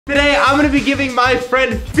Today, I'm gonna be giving my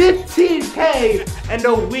friend 15K and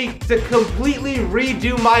a week to completely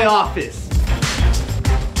redo my office.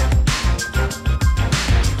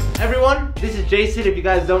 Everyone, this is Jason. If you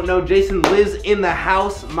guys don't know, Jason lives in the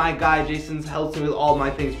house. My guy, Jason's helps me with all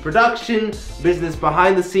my things, production, business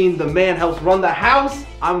behind the scenes. The man helps run the house.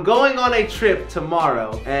 I'm going on a trip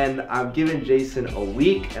tomorrow and I'm giving Jason a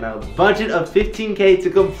week and a budget of 15K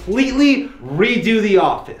to completely redo the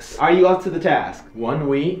office. Are you up to the task? 1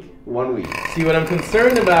 week? 1 week. See, what I'm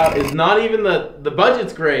concerned about is not even the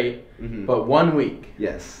budget's great, but 1 week.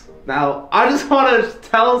 Yes. Now, I just want to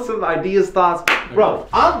tell some ideas, thoughts. Bro,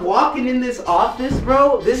 I'm walking in this office,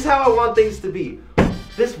 bro. This is how I want things to be.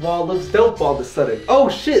 This wall looks dope all of a sudden. Oh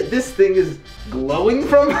shit, this thing is glowing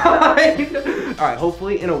from behind. All right,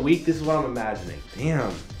 hopefully in a week, this is what I'm imagining.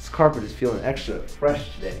 Damn, this carpet is feeling extra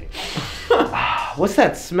fresh today. What's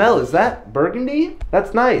that smell? Is that burgundy?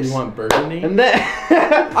 That's nice. You want burgundy? And then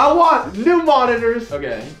I want new monitors.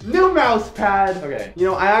 Okay. New mouse pad. Okay. You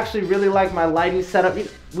know, I actually really like my lighting setup.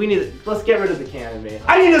 We need it. Let's get rid of the Canon, man.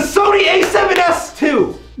 I need a Sony A7S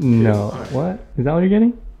II. No. Right. What? Is that what you're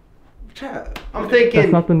getting? I'm thinking.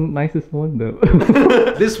 That's not the nicest one though.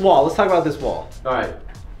 This wall. Let's talk about this wall. All right.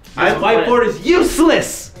 My whiteboard is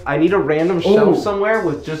useless. I need a random shelf somewhere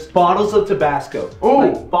with just bottles of Tabasco. Oh,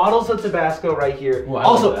 like bottles of Tabasco right here. Ooh,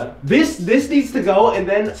 also, like this needs to go, and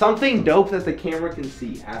then something dope that the camera can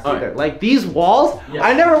see has to be there. Like these walls,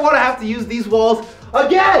 I never want to have to use these walls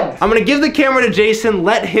again. I'm gonna give the camera to Jason,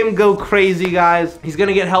 let him go crazy, guys. He's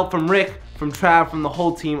gonna get help from Rick, from Trav, from the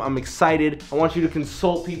whole team. I'm excited. I want you to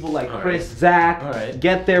consult people like Chris, Zach,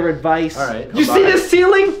 get their advice. You see this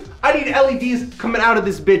ceiling? I need LEDs coming out of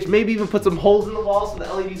this bitch. Maybe even put some holes in the wall so the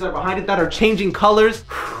LEDs are behind it that are changing colors.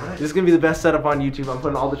 This is gonna be the best setup on YouTube. I'm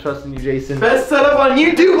putting all the trust in you, Jason. Best setup on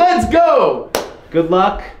YouTube, let's go! Good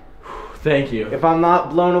luck. Thank you. If I'm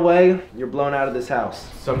not blown away, you're blown out of this house.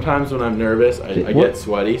 Sometimes when I'm nervous, I get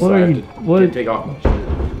sweaty, so I have to take off my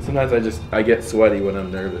shirt. Sometimes I get sweaty when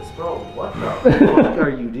I'm nervous. Bro, what the fuck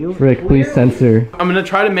are you doing? Rick, please censor. I'm gonna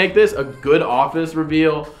try to make this a good office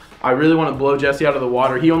reveal. I really want to blow Jesse out of the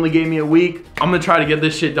water. He only gave me a week. I'm gonna try to get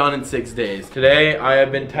this shit done in 6 days. Today, I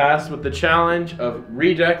have been tasked with the challenge of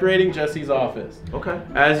redecorating Jesse's office. Okay.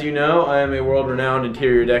 As you know, I am a world-renowned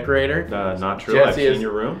interior decorator. Not true. I've seen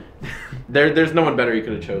your room. There's no one better you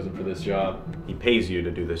could have chosen for this job. He pays you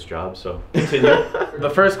to do this job, so continue.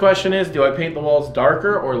 The first question is, do I paint the walls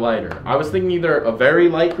darker or lighter? I was thinking either a very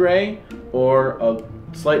light gray or a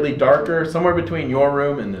slightly darker, somewhere between your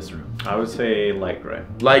room and this room. I would say light gray.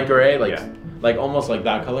 Light gray, like almost like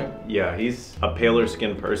that color? Yeah, he's a paler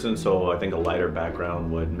skinned person, so I think a lighter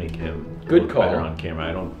background would make him good look call better on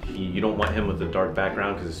camera. You don't want him with a dark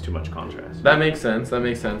background because it's too much contrast. That makes sense. That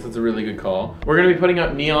makes sense. It's a really good call. We're gonna be putting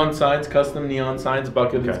up neon signs, custom neon signs.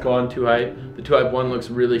 Bucket that's called 2-hype. The 2-hype one looks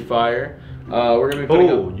really fire. We're gonna be putting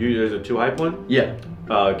up. There's a 2-hype one? Yeah.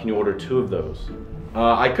 Can you order 2 of those?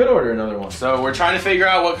 I could order another one. So we're trying to figure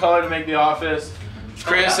out what color to make the office.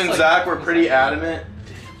 Chris and Zach were pretty adamant.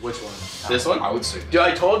 Which one? This one? I would say. Dude,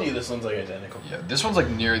 I told you this one's like identical. Yeah, this one's like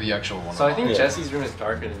near the actual one. So I think Jesse's room is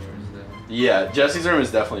darker than yours though. Yeah, Jesse's room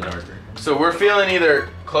is definitely darker. So we're feeling either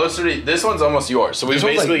closer to, this one's almost yours. So we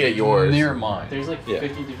basically get yours. Near mine. There's like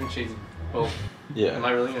 50 different shades of both. Yeah. Am I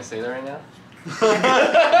really gonna say that right now?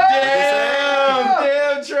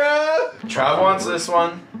 Damn, Trav. Trav wants this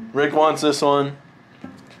one. Rick wants this one.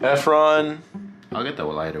 Efron. I'll get the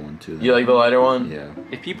lighter one too. You like the lighter one? Yeah.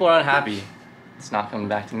 If people are unhappy, it's not coming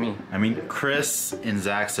back to me. I mean, Chris and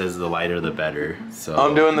Zach says the lighter the better. So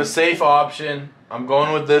I'm doing the safe option. I'm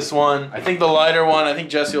going with this one. I think the lighter one, I think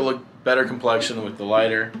Jesse will look better complexion with the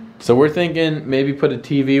lighter. So we're thinking maybe put a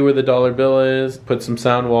TV where the dollar bill is, put some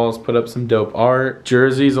sound walls, put up some dope art,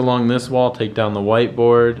 jerseys along this wall, take down the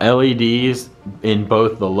whiteboard, LEDs in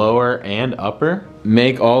both the lower and upper.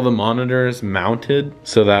 Make all the monitors mounted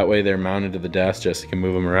so that way they're mounted to the desk. Jesse can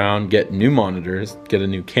move them around. Get new monitors, get a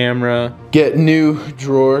new camera, get new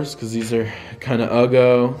drawers because these are kind of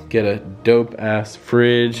uggo. Get a dope ass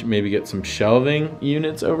fridge, maybe get some shelving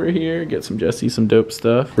units over here, get some Jesse some dope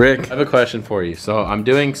stuff. Rick, I have a question for you. So I'm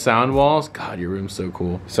doing sound walls. God, your room's so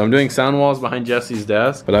cool. So I'm doing sound walls behind Jesse's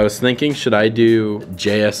desk, but I was thinking, should I do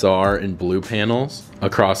JSR and blue panels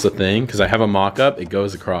across the thing? Because I have a mock-up, it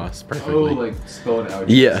goes across perfectly. Oh, like spell it out.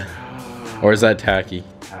 Yeah. Or is that tacky?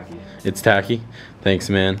 Tacky. It's tacky? Thanks,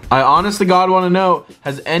 man. I honest to God want to know,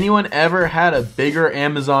 has anyone ever had a bigger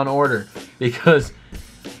Amazon order? Because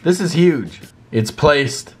this is huge. It's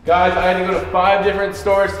placed. Guys, I had to go to 5 different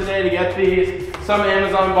stores today to get these. Some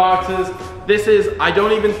Amazon boxes This is, I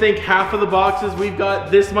don't even think half of the boxes. We've got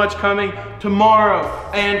this much coming tomorrow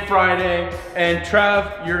and Friday. And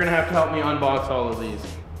Trav, you're gonna have to help me unbox all of these.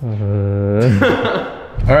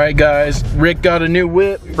 All right, guys, Rick got a new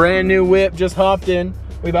whip, brand new whip, just hopped in.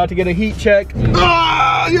 We about to get a heat check.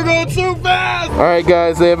 Ah, you're going so fast! All right,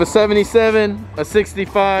 guys, they have a 77, a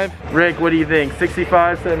 65. Rick, what do you think?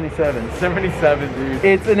 65, 77? 77, dude.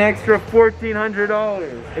 It's an extra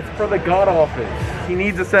 $1,400. It's for the God office. He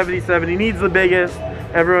needs a 77, he needs the biggest.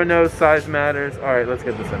 Everyone knows size matters. All right, let's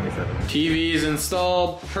get the 77. TV is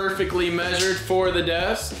installed, perfectly measured for the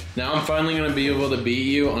desk. Now I'm finally gonna be able to beat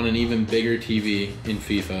you on an even bigger TV in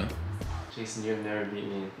FIFA. Jason, you've never beat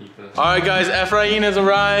me in FIFA. All right, guys, Ephraim has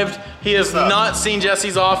arrived. He has not seen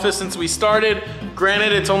Jesse's office since we started.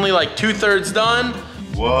 Granted, it's only like 2/3 done.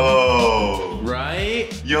 Whoa. Right?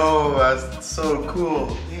 Yo, that's so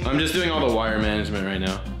cool. I'm just doing all the wire management right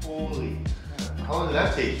now. Holy. How long did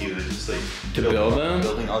that take you to just like build them?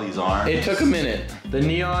 Building all these arms. It took a minute. The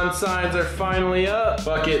neon signs are finally up.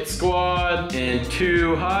 Bucket squad and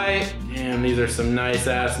 2 height. Damn, these are some nice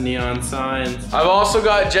ass neon signs. I've also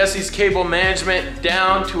got Jesse's cable management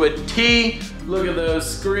down to a T. Look at those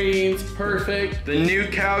screens, perfect. The new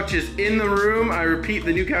couch is in the room. I repeat,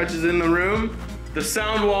 the new couch is in the room. The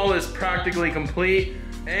sound wall is practically complete.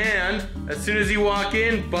 And as soon as you walk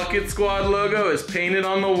in, Bucket Squad logo is painted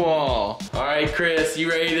on the wall. All right, Chris,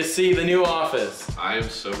 you ready to see the new office? I am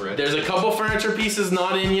so ready. There's a couple furniture pieces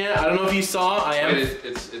not in yet. I don't know if you saw. I am. Wait,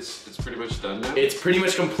 it's pretty much done now? It's pretty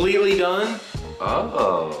much completely done.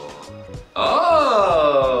 Oh.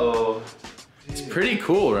 Oh. It's pretty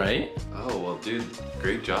cool, right? Oh, well, dude,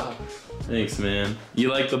 great job. Thanks, man. You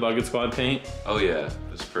like the Bucket Squad paint? Oh yeah,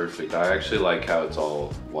 it's perfect. I actually like how it's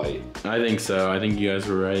all white. I think so. I think you guys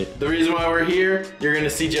were right. The reason why we're here, you're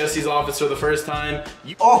gonna see Jesse's office for the first time.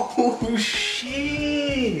 Oh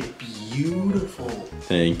shit! Beautiful.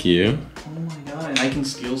 Thank you. Oh my god, and I can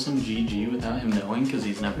steal some GG without him knowing because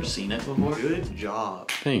he's never seen it before? Good job.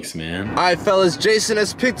 Thanks, man. All right, fellas, Jason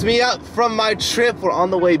has picked me up from my trip. We're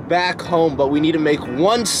on the way back home, but we need to make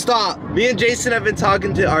one stop. Me and Jason have been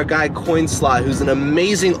talking to our guy CoinSlot, who's an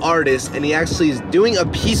amazing artist, and he actually is doing a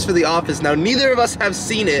piece for the office. Now, neither of us have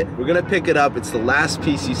seen it. We're gonna pick it up. It's the last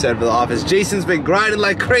piece he said for the office. Jason's been grinding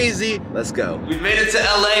like crazy. Let's go. We've made it to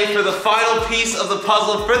LA for the final piece of the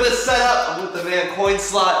puzzle for the setup. I'm with the man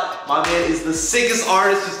CoinSlot. My man is the sickest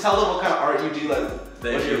artist. Just tell them what kind of art you do. Like,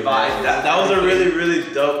 what's your vibe? That was a really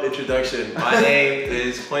dope introduction. My name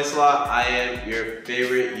is CoinSlot. I am your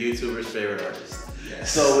favorite YouTuber's favorite artist.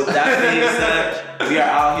 Yes. So with that being said, we are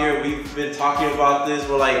out here. We've been talking about this.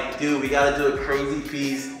 We're like, dude, we gotta do a crazy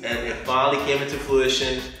piece, and it finally came into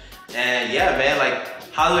fruition. And yeah, man,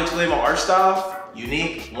 like, how do I explain my art style?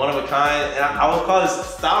 Unique, one of a kind, and I would call this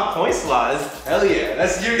style CoinSlot. Hell yeah,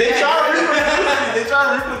 that's your. They try to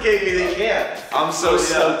replicate me. They can't. I'm so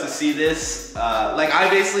stoked to see this. Like, I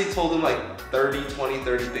basically told them like 30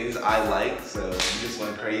 things I like, so we just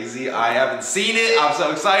went crazy. I haven't seen it. I'm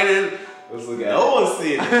so excited. Let's look at it. No one's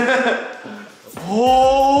seen it.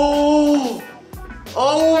 Oh!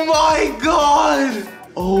 Oh my god!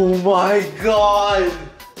 Oh my god!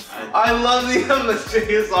 I love the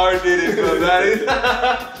JSR did it, bro.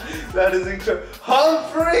 That is incredible.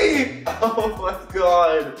 Humphrey! Oh my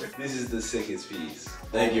god. This is the sickest piece.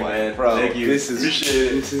 Thank you, man. Bro, thank you. This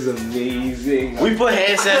is amazing. We put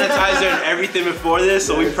hand sanitizer and everything before this,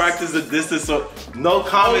 so we practiced the distance. So no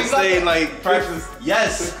comments saying like practice.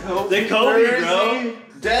 Yes, the Kobe, bro.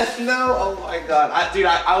 Death Note. Oh my god,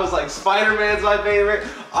 I was like, Spider-Man's my favorite.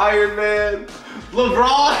 Iron Man.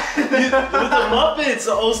 LeBron with the Muppets,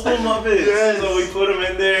 the old school Muppets. Yes. So we put them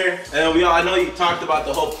in there, and I know you talked about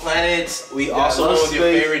the whole planets. We also went with your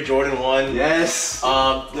favorite Jordan 1. Yes.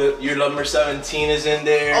 Your number 17 is in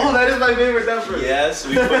there. Oh, that is my favorite number. Yes,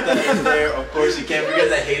 we put that in there. Of course, you can't forget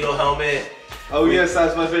the Halo helmet. Oh yes,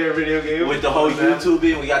 that's my favorite video game. With the whole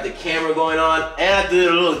YouTubing, we got the camera going on, and I did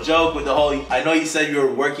a little joke with the whole. I know you said you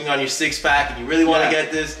were working on your 6-pack, and you really want to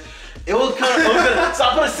get this. It was kind of, so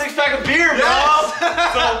I put a 6-pack of beer, bro.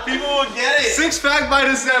 Yes. So people would get it. 6-pack by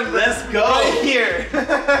December. Let's go. Right here.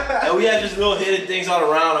 And we had just little hidden things all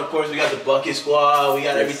around. Of course, we got the Bucket Squad. We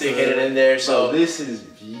got everything hidden in there. So this is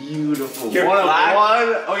beautiful. Your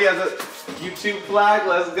flag? Oh yeah, the YouTube flag.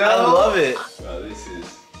 Let's go. I love it. Bro, this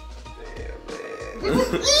is. I'm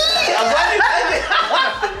glad you like it.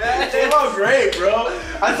 It came out great, bro.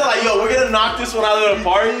 I thought like, yo, we're gonna knock this one out of the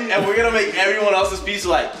park, and we're gonna make everyone else's piece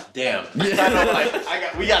like, damn. We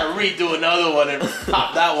gotta redo another one and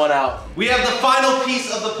pop that one out. We have the final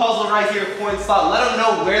piece of the puzzle right here, CoinSlot. Let them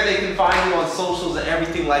know where they can find you on socials and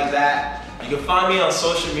everything like that. You can find me on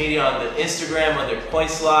social media on the Instagram under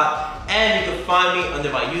CoinSlot, and you can find me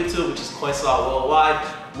under my YouTube, which is CoinSlot Worldwide,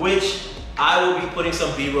 which I will be putting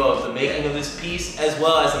some B-roll of the making of this piece, as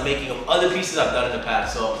well as the making of other pieces I've done in the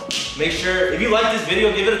past. So make sure, if you like this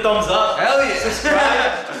video, give it a thumbs up. Hell yeah.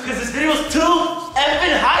 Subscribe, because this video is too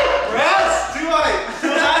effing hype, bro. Yes, too hype.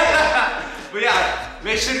 Too hype. But yeah,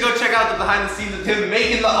 make sure to go check out the behind the scenes of him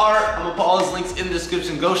making the art. I'm gonna put all his links in the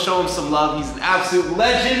description. Go show him some love. He's an absolute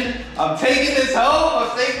legend. I'm taking this home.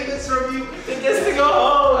 I'm taking this from you. It gets to go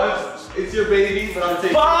home. It's your baby, but I'm taking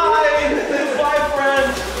it. Bye. Bye,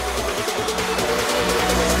 friends.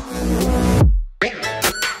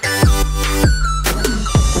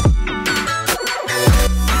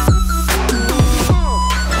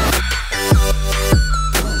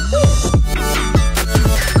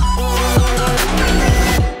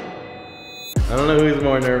 I don't know who's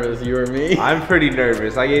more nervous, you or me. I'm pretty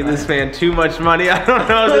nervous. I gave this man too much money. I don't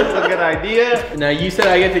know if this is a good idea. Now you said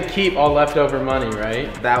I get to keep all leftover money, right?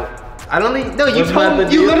 I don't think, no, you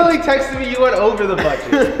literally texted me you went over the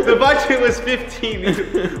budget. The budget was 15,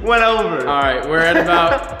 you went over. All right, we're at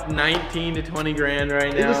about 19 to 20 grand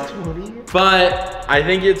right now. It was 20? But I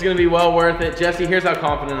think it's gonna be well worth it. Jesse, here's how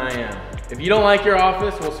confident I am. If you don't like your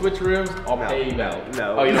office, we'll switch rooms, I'll pay you out.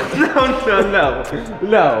 No. Oh, you don't?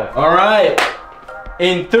 No. All right,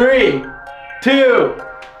 in 3, 2,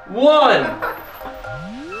 1.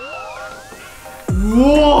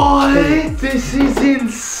 What? This is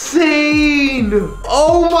insane!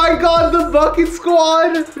 Oh my god, the bucket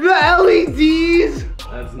squad! The LEDs!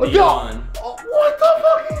 That's neon. What the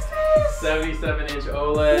fuck is this? 77-inch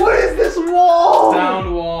OLED. What is this wall?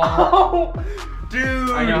 Sound wall. Oh,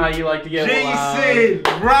 dude! I know how you like to get Jason,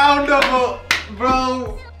 loud. round of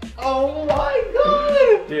bro. Oh my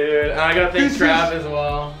god! Dude, and I gotta thank Trav as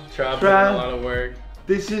well. Trav did a lot of work.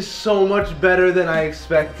 This is so much better than I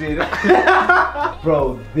expected.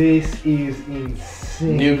 Bro, this is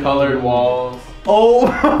insane. New colored walls. Oh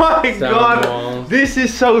my god. Walls. This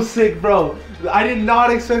is so sick, bro. I did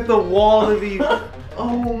not expect the wall to be...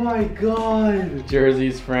 Oh my god.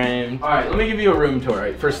 Jerseys framed. All right, let me give you a room tour.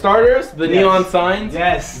 Right? For starters, the neon signs.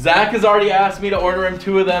 Yes. Zach has already asked me to order him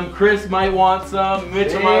 2 of them. Chris might want some.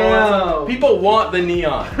 Mitchell might want some. People want the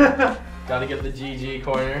neon. Gotta get the GG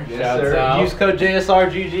corner. Yes, Shouts sir. out. Use code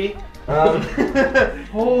JSRGG.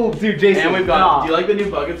 Oh, dude, Jason. And we've got, do you like the new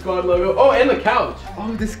Bucket Squad logo? Oh, and the couch.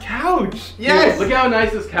 Oh, this couch. Yes. Dude, look how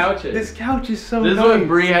nice this couch is. This couch is so This nice. is what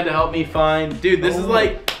Bree had to help me find. Dude, this is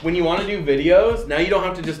like, when you want to do videos, now you don't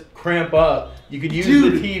have to just cramp up. You could use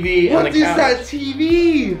the TV and the couch. What is that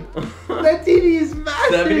TV? That TV is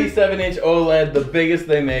massive. 77-inch OLED, the biggest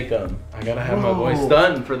they make them. I gotta have my boy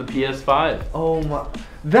stunned for the PS5. Oh my.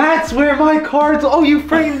 That's where my cards. Oh, you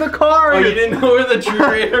framed the cards. Oh, you didn't know where the True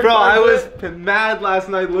Raider Bro, I cards was mad last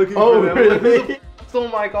night looking Oh, for them. really? Who the f stole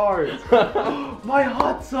my cards? My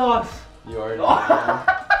hot sauce. You already know.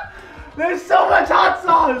 There's so much hot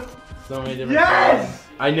sauce. So many different Yes. kinds.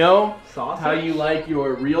 I know Sausage? how you like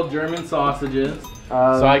your real German sausages.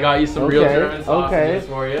 So I got you some real German sausages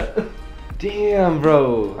for you. Damn,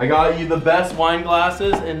 bro. I got you the best wine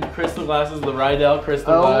glasses and crystal glasses, the Rydell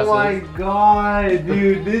crystal glasses. Oh my god,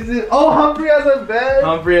 dude. This is. Oh, Humphrey has a bed.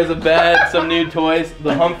 Humphrey has a bed, some new toys,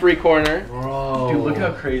 the Humphrey corner. Bro. Dude, look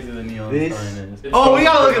how crazy the neon sign is. It's Oh, so we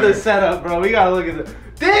gotta look at different. the setup, bro. We gotta look at the.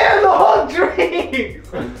 Damn, the whole drinks.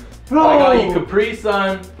 Bro. I got you Capri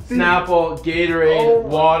Sun, Snapple, Gatorade,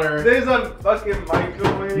 water. There's a fucking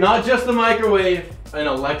microwave. Not just the microwave, an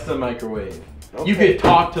Alexa microwave. You could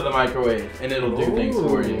talk to the microwave and it'll do things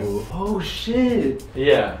for you. Oh shit.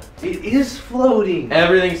 Yeah. It is floating.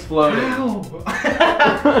 Everything's floating.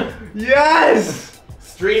 Yes.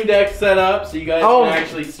 Stream Deck set up so you guys can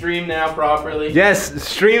actually stream now properly. Yes,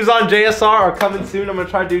 streams on JSR are coming soon. I'm gonna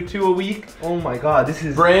try to do 2 a week. Oh my god, this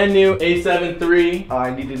is brand new A7 III. Oh,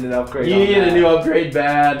 I needed an upgrade. You need a new upgrade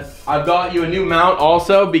bad. I've got you a new mount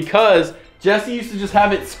also because Jesse used to just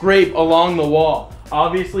have it scrape along the wall.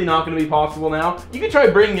 Obviously not going to be possible now. You can try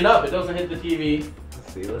bringing it up. It doesn't hit the TV.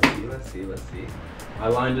 Let's see. I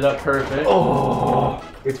lined it up perfect. Oh,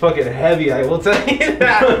 it's fucking heavy, I will tell you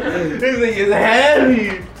that. This thing is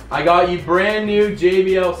heavy. I got you brand new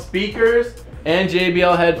JBL speakers and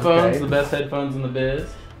JBL headphones, the best headphones in the biz.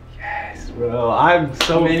 Yes, bro. I'm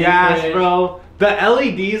so gassed, bro. The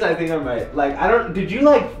LEDs, I think I might. Like, I don't. Did you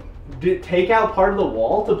like take out part of the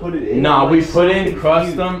wall to put it in? Nah, I'm, we like, put so in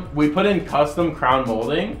confused. custom crown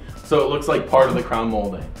molding. so it looks like part of the crown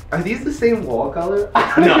molding. Are these the same wall color?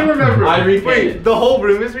 I don't No, even remember. I repainted. Wait, the whole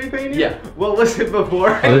room is repainted? Yeah. What was it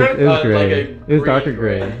before? It was gray. like a It was darker green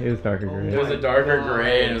gray. gray. It was darker gray. It was a darker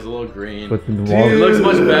gray and it was a little green. But the wall. It looks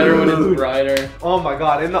much better when it's brighter. Oh my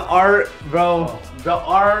god, and the art, bro. The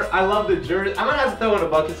art, I love the jersey. I'm gonna have to throw in a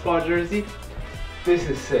Bucket Squad jersey. This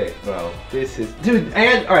is sick, bro. This is, dude.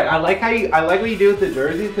 And all right, I like what you do with the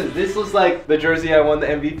jersey because this was like the jersey I won the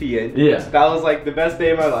MVP in. Yeah. That was like the best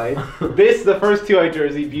day of my life. This, the first 2 white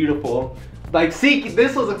jersey, beautiful. Like, see,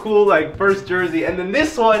 this was a cool like first jersey, and then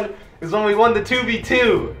this one is when we won the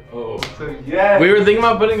 2v2. Oh. So yeah. We were thinking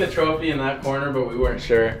about putting the trophy in that corner, but we weren't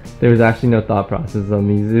sure. There was actually no thought process on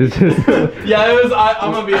these. It was just Yeah, it was.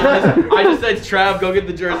 I'm gonna be honest. I just said, Trav, go get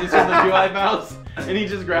the jerseys from the 2i house, and he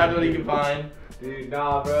just grabbed what he could find. Dude,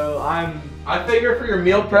 nah, bro. I figure for your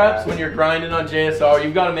meal preps when you're grinding on JSR,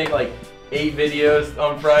 you've got to make like 8 videos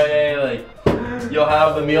on Friday. Like, you'll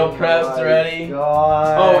have the meal preps ready.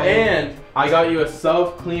 God. Oh, and I got you a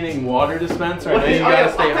self-cleaning water dispenser. I know you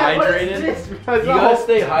gotta stay hydrated. You gotta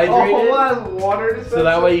stay hydrated. Water dispenser. So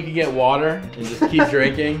that way you can get water and just keep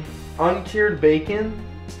drinking. Uncured bacon.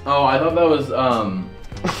 Oh, I thought that was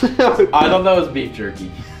I thought that was beef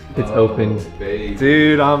jerky. it's open. Baby.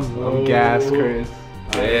 Dude, I'm gassed, Chris.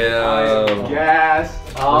 Damn. Gassed.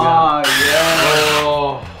 Ah, yes.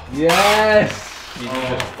 Oh, Yes. You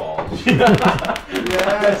just fall.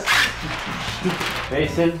 Yes.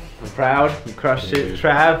 Mason, I'm proud. You crushed it.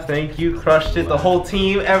 Trav, thank you. Crushed it. The whole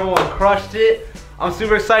team, everyone crushed it. I'm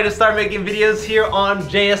super excited to start making videos here on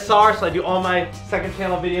JSR. So I do all my second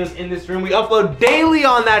channel videos in this room. We upload daily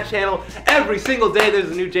on that channel. Every single day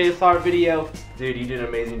there's a new JSR video. Dude, you did an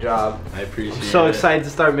amazing job. I appreciate it. I'm so excited to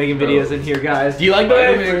start making videos in here, guys. Do you like the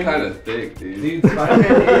way Spider-Man kind of thick, dude. Dude,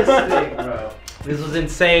 Spider-Man is sick, bro. This was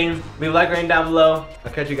insane. Leave a like rating down below.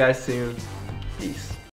 I'll catch you guys soon. Peace.